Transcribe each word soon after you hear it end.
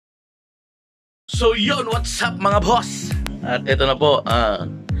So yun, what's up mga boss? At eto na po,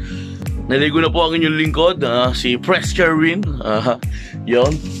 naligo na po ang inyong lingkod, si Press Kerwin.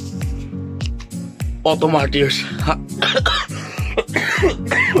 Yun, automartyrs.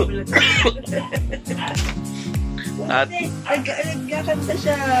 At nagkakanta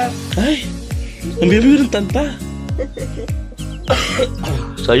siya. ay, ang bibig ng tanta.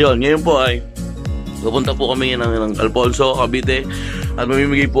 So yun, ngayon po ay pupunta po kami ng Alfonso, Cavite. At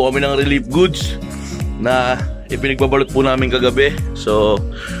mamimigay po kami ng relief goods na ipinagbabalot po namin kagabi. So,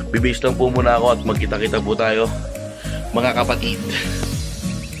 bibis lang po muna ako at magkita-kita po tayo, mga kapatid.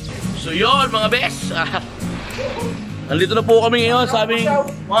 So yun, mga bes. Nandito na po kami ngayon sa aming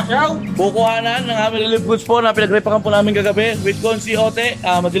kukuhanan ng aming relief goods po na pinagrepakan po namin kagabi with Konsi Ote.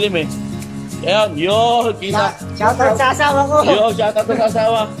 Madilim eh. Ayan, yun, kita. Shoutout sa asawa ko. Yo, shoutout sa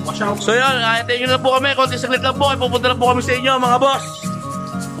asawa. So yun, hintayin nyo na po kami. Konti saglit lang po. Pupunta na po kami sa inyo, mga boss.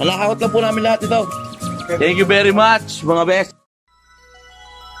 Malakakot lang po namin lahat ito. Thank you very much, mga best.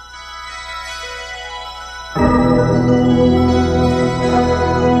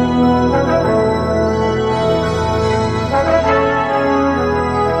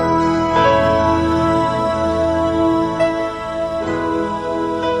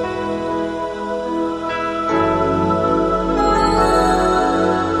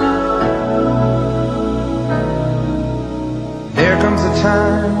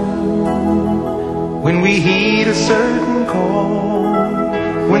 When we heed a certain call,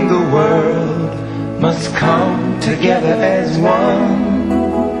 when the world must come together as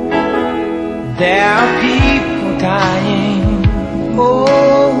one, there are people dying.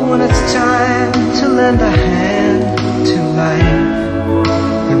 Oh, when it's time to lend a hand to life,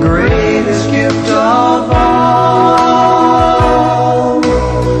 the greatest gift of all.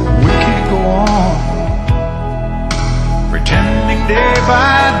 We can't go on pretending day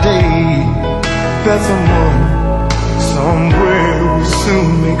by day that someone, somewhere will soon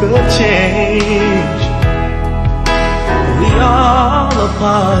make a change. We all a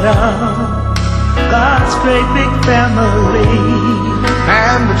part of God's great big family.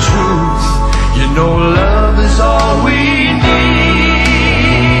 And the truth, you know, love is all we need.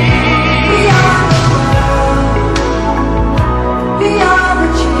 We are the world, we are the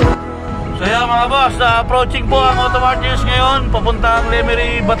children. So yeah, mga boss, approaching po ang automartyrs ngayon, papuntang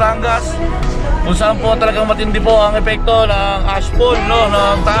Lemery, Batangas. Kung saan po talagang matindi po ang epekto ng ashfall, no,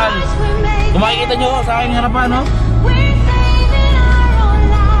 ng taal. Kung makikita nyo sa aking harapan, no?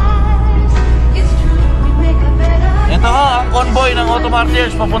 Ito ho, ang convoy ng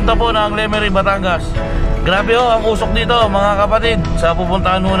automartyrs papunta po ng Lemery, Batangas. Grabe ho, ang usok dito, mga kapatid, sa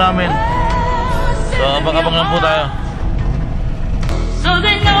pupuntahan ho namin. So, abang-abang lang po tayo. So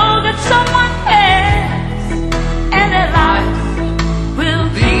they know that someone cares and their life will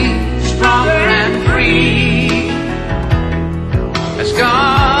be stronger and free, as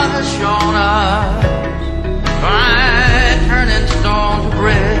God has shown us by turning stone to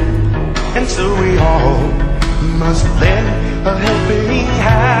bread. And so we all must lend a helping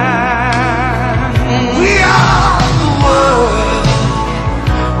hand. We are the world,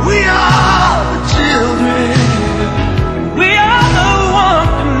 we are the children, We are the ones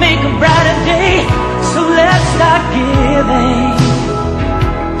to make a brighter day, so let's start giving.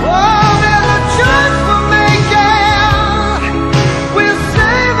 oh, there's a choice we're making. We're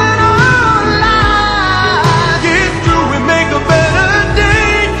saving our lives. It's true, we make a better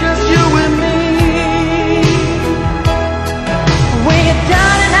day, just you and me. When you're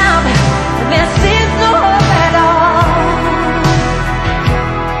down and out, and there seems no hope at all,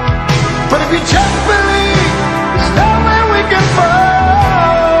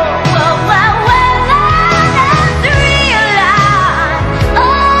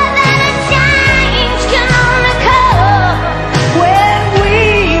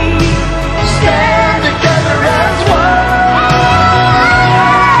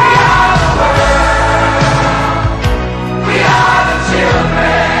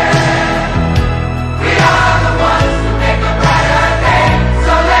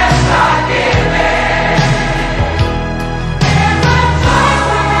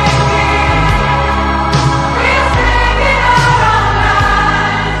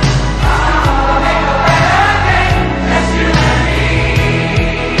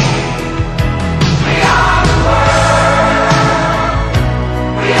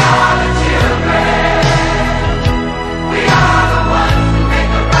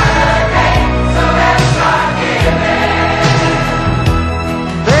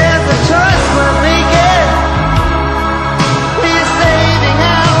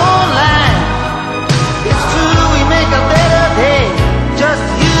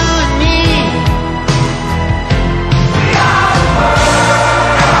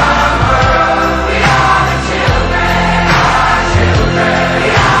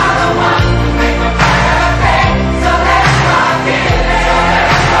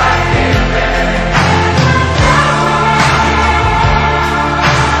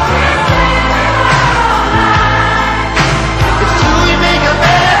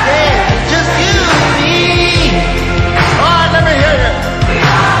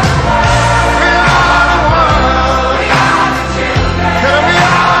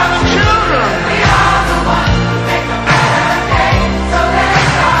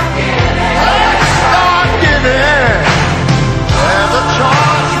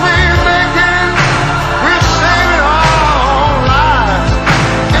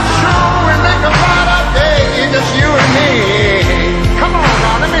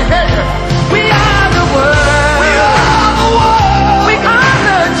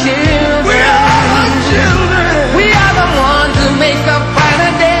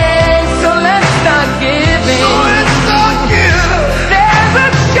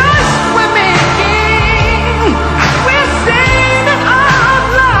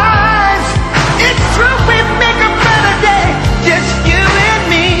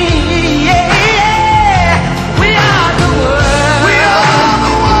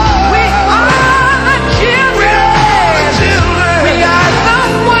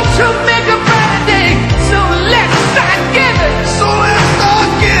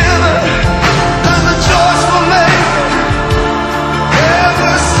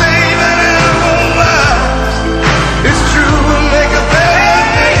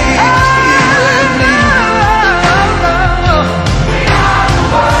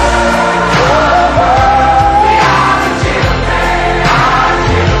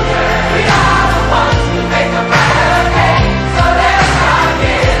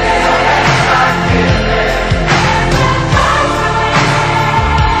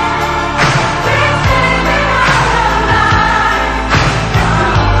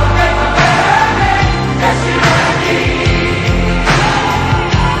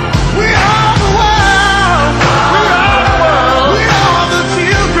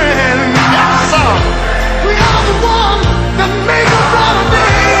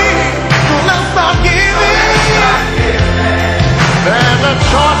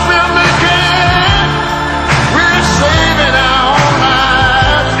 choice we made.